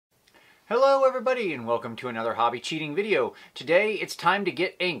Hello everybody and welcome to another hobby cheating video. Today it's time to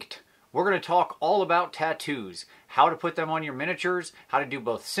get inked. We're going to talk all about tattoos, how to put them on your miniatures, how to do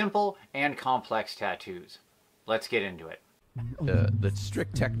both simple and complex tattoos. Let's get into it. The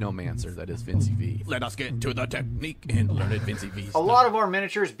strict technomancer that is Vincey V. Let us get to the technique and learn it, Vincey V. A lot of our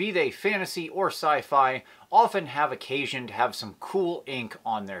miniatures, be they fantasy or sci-fi, often have occasion to have some cool ink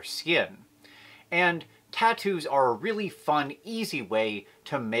on their skin. And tattoos are a really fun, easy way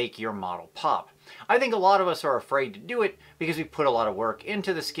to make your model pop. I think a lot of us are afraid to do it because we put a lot of work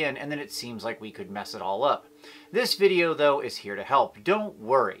into the skin and then it seems like we could mess it all up. This video, though, is here to help. Don't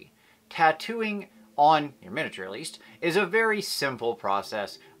worry. Tattooing, on your miniature at least, is a very simple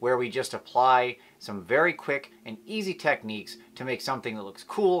process where we just apply some very quick and easy techniques to make something that looks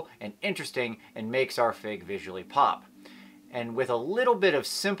cool and interesting and makes our fig visually pop. And with a little bit of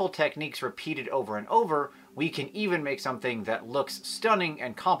simple techniques repeated over and over, we can even make something that looks stunning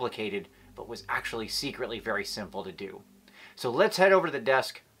and complicated, but was actually secretly very simple to do. So let's head over to the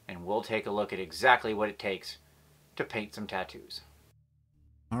desk and we'll take a look at exactly what it takes to paint some tattoos.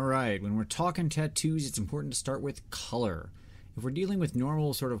 All right, when we're talking tattoos, it's important to start with color. If we're dealing with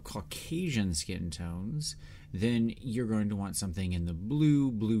normal sort of Caucasian skin tones, then you're going to want something in the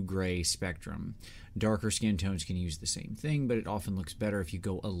blue-gray spectrum. Darker skin tones can use the same thing, but it often looks better if you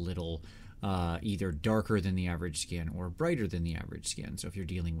go a little either darker than the average skin or brighter than the average skin. So if you're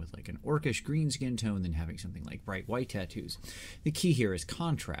dealing with like an orcish green skin tone, then having something like bright white tattoos. The key here is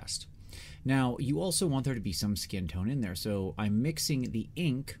contrast. Now, you also want there to be some skin tone in there, so I'm mixing the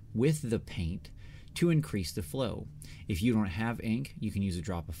ink with the paint to increase the flow. If you don't have ink, you can use a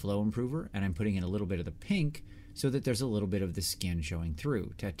drop of flow improver, and I'm putting in a little bit of the pink so that there's a little bit of the skin showing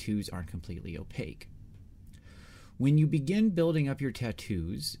through. Tattoos aren't completely opaque. When you begin building up your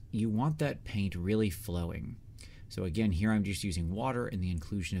tattoos, you want that paint really flowing. So again, here I'm just using water and the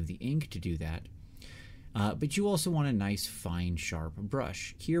inclusion of the ink to do that. But you also want a nice, fine, sharp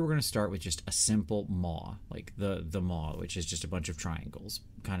brush. Here we're going to start with just a simple maw, like the maw, which is just a bunch of triangles,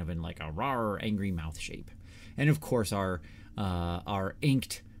 kind of in like a raw, angry mouth shape. And of course, our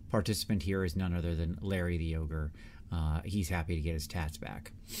inked participant here is none other than Larry the Ogre. He's happy to get his tats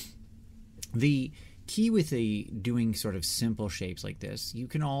back. The key with doing sort of simple shapes like this, you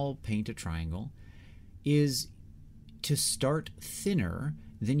can all paint a triangle, is to start thinner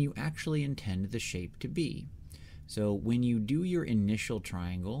than you actually intend the shape to be. So when you do your initial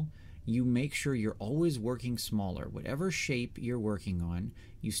triangle, you make sure you're always working smaller. Whatever shape you're working on,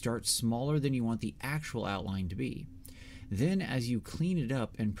 you start smaller than you want the actual outline to be. Then as you clean it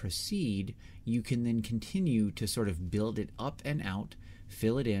up and proceed, you can then continue to sort of build it up and out,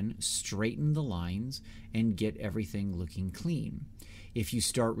 fill it in, straighten the lines, and get everything looking clean. If you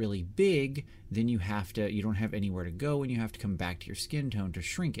start really big, then you don't have anywhere to go and you have to come back to your skin tone to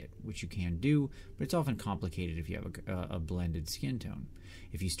shrink it, which you can do, but it's often complicated if you have a blended skin tone.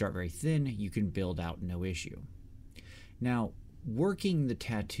 If you start very thin, you can build out no issue. Now, working the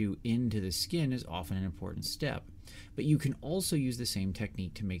tattoo into the skin is often an important step, but you can also use the same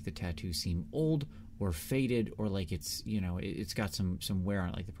technique to make the tattoo seem old or faded or like it's got some wear on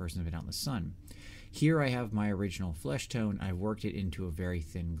it, like the person's been out in the sun. Here I have my original flesh tone. I've worked it into a very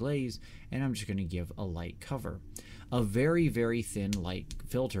thin glaze, and I'm just going to give a light cover. A very, very thin light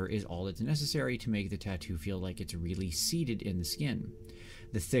filter is all that's necessary to make the tattoo feel like it's really seated in the skin.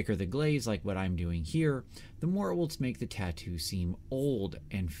 The thicker the glaze, like what I'm doing here, the more it will make the tattoo seem old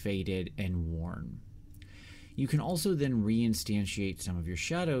and faded and worn. You can also then reinstantiate some of your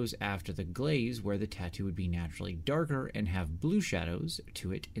shadows after the glaze where the tattoo would be naturally darker and have blue shadows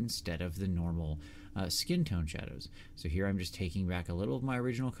to it instead of the normal skin tone shadows. So here I'm just taking back a little of my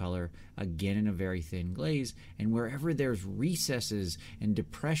original color, again in a very thin glaze, and wherever there's recesses and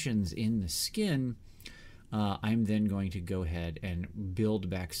depressions in the skin, I'm then going to go ahead and build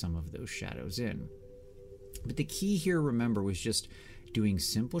back some of those shadows in. But the key here, remember, was just doing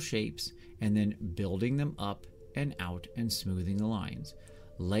simple shapes and then building them up and out and smoothing the lines.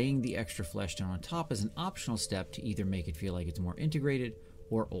 Laying the extra flesh tone on top is an optional step to either make it feel like it's more integrated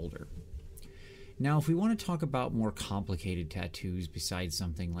or older. Now, if we want to talk about more complicated tattoos besides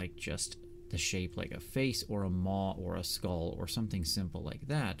something like just the shape like a face or a maw or a skull or something simple like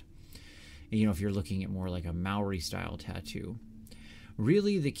that, if you're looking at more like a Maori style tattoo,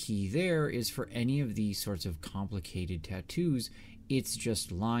 really the key there is for any of these sorts of complicated tattoos, it's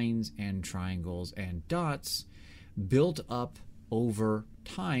just lines and triangles and dots built up over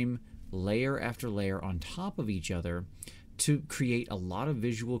time, layer after layer on top of each other to create a lot of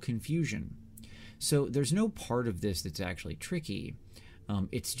visual confusion. So there's no part of this that's actually tricky.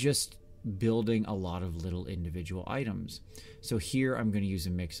 It's just building a lot of little individual items. So here I'm going to use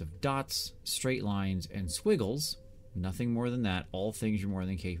a mix of dots, straight lines, and squiggles, nothing more than that, all things you're more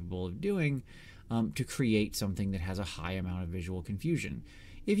than capable of doing, to create something that has a high amount of visual confusion.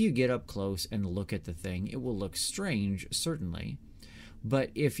 If you get up close and look at the thing, it will look strange, certainly. But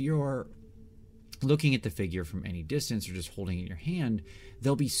if you're looking at the figure from any distance or just holding it in your hand,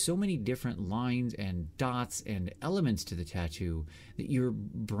 there'll be so many different lines and dots and elements to the tattoo that your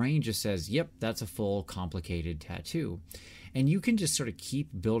brain just says, yep, that's a full complicated tattoo. And you can just sort of keep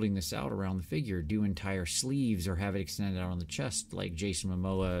building this out around the figure, do entire sleeves or have it extended out on the chest like Jason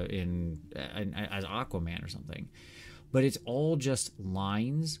Momoa as Aquaman or something. But it's all just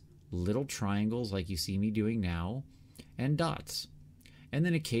lines, little triangles like you see me doing now, and dots. And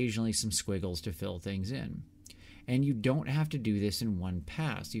then occasionally some squiggles to fill things in. And you don't have to do this in one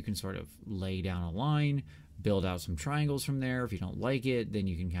pass. You can sort of lay down a line, build out some triangles from there. If you don't like it, then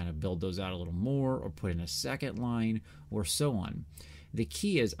you can kind of build those out a little more or put in a second line or so on. The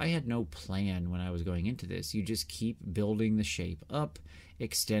key is I had no plan when I was going into this. You just keep building the shape up,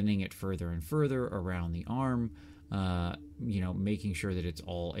 extending it further and further around the arm, making sure that it's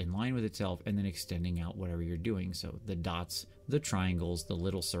all in line with itself, and then extending out whatever you're doing. So the dots, the triangles, the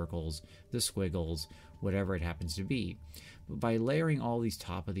little circles, the squiggles, whatever it happens to be. But by layering all these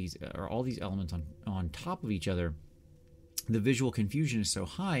elements on top of each other, the visual confusion is so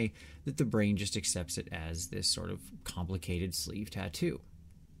high that the brain just accepts it as this sort of complicated sleeve tattoo.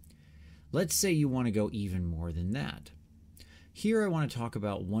 Let's say you want to go even more than that. Here I want to talk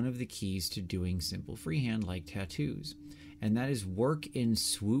about one of the keys to doing simple freehand-like tattoos, and that is work in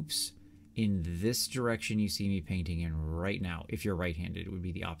swoops in this direction you see me painting in right now. If you're right-handed, it would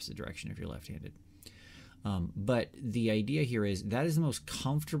be the opposite direction if you're left-handed. But the idea here is that is the most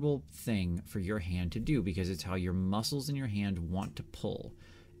comfortable thing for your hand to do because it's how your muscles in your hand want to pull,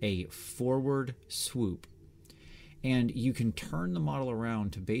 a forward swoop. And you can turn the model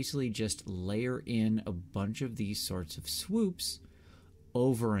around to basically just layer in a bunch of these sorts of swoops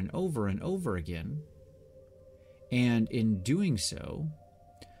over and over and over again. And in doing so,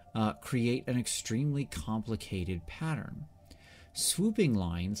 create an extremely complicated pattern. Swooping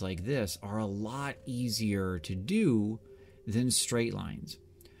lines like this are a lot easier to do than straight lines.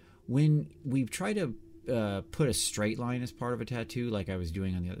 When we try to put a straight line as part of a tattoo, like I was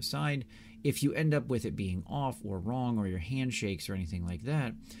doing on the other side, if you end up with it being off or wrong or your hand shakes or anything like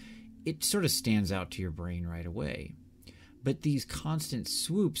that, it sort of stands out to your brain right away. But these constant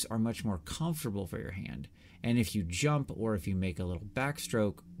swoops are much more comfortable for your hand. And if you jump or if you make a little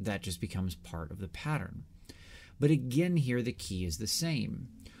backstroke, that just becomes part of the pattern. But again, here the key is the same.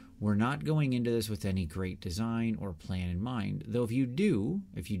 We're not going into this with any great design or plan in mind, though if you do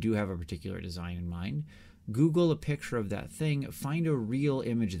have a particular design in mind, Google a picture of that thing, find a real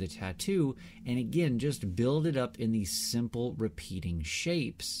image of the tattoo, and again, just build it up in these simple repeating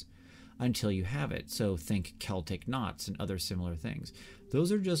shapes until you have it. So think Celtic knots and other similar things.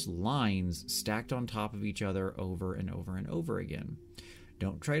 Those are just lines stacked on top of each other over and over and over again.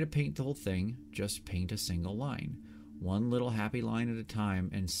 Don't try to paint the whole thing, just paint a single line. One little happy line at a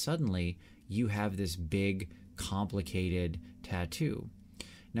time, and suddenly you have this big, complicated tattoo.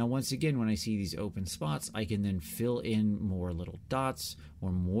 Now, once again, when I see these open spots, I can then fill in more little dots,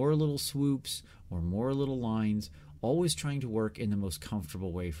 or more little swoops, or more little lines, always trying to work in the most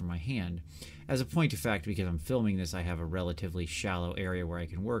comfortable way for my hand. As a point of fact, because I'm filming this, I have a relatively shallow area where I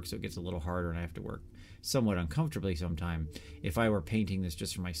can work, so it gets a little harder and I have to work somewhat uncomfortably sometime. If I were painting this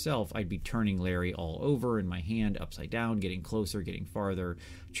just for myself, I'd be turning Larry all over in my hand, upside down, getting closer, getting farther,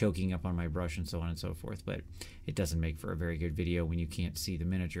 choking up on my brush, and so on and so forth. But it doesn't make for a very good video when you can't see the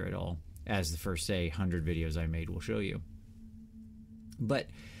miniature at all, as the first, say, 100 videos I made will show you. But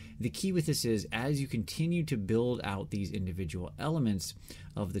the key with this is, as you continue to build out these individual elements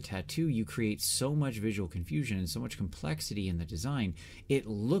of the tattoo, you create so much visual confusion and so much complexity in the design, it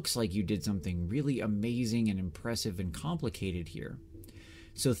looks like you did something really amazing and impressive and complicated here.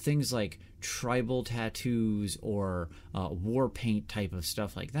 So things like tribal tattoos or war paint type of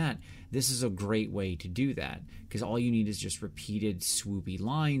stuff like that, this is a great way to do that, because all you need is just repeated swoopy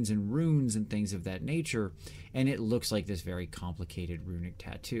lines and runes and things of that nature, and it looks like this very complicated runic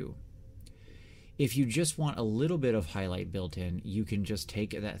tattoo. If you just want a little bit of highlight built in, you can just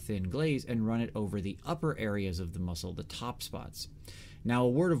take that thin glaze and run it over the upper areas of the muscle, the top spots. Now, a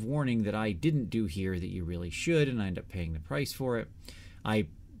word of warning that I didn't do here that you really should, and I end up paying the price for it. I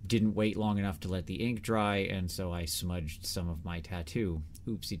didn't wait long enough to let the ink dry, and so I smudged some of my tattoo.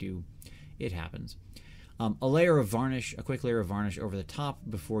 Oopsie-doo. It happens. A layer of varnish, a quick layer of varnish over the top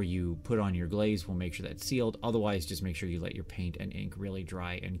before you put on your glaze will make sure that's sealed. Otherwise, just make sure you let your paint and ink really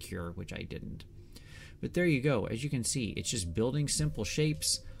dry and cure, which I didn't. But there you go. As you can see, it's just building simple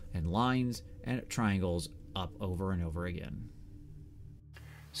shapes and lines and triangles up over and over again.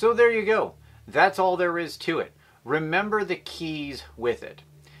 So there you go. That's all there is to it. Remember the keys with it.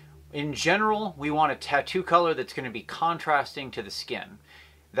 In general, we want a tattoo color that's going to be contrasting to the skin.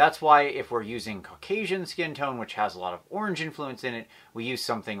 That's why if we're using Caucasian skin tone, which has a lot of orange influence in it, we use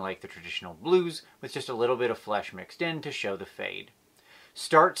something like the traditional blues with just a little bit of flesh mixed in to show the fade.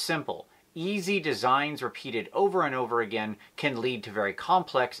 Start simple. Easy designs repeated over and over again can lead to very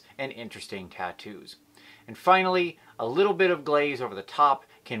complex and interesting tattoos. And finally, a little bit of glaze over the top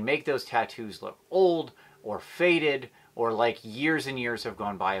can make those tattoos look old or faded or like years and years have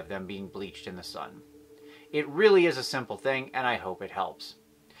gone by of them being bleached in the sun. It really is a simple thing, and I hope it helps.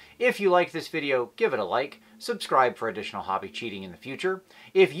 If you like this video, give it a like, subscribe for additional hobby cheating in the future.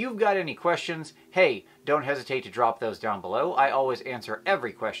 If you've got any questions, hey, don't hesitate to drop those down below. I always answer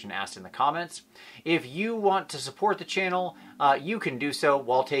every question asked in the comments. If you want to support the channel, you can do so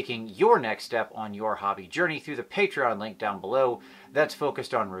while taking your next step on your hobby journey through the Patreon link down below that's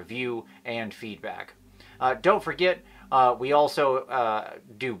focused on review and feedback. Don't forget, we also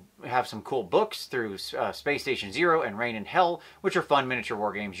do have some cool books through Space Station Zero and Reign in Hell, which are fun miniature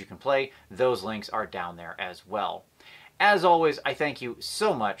war games you can play. Those links are down there as well. As always, I thank you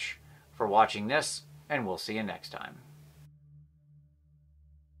so much for watching this, and we'll see you next time.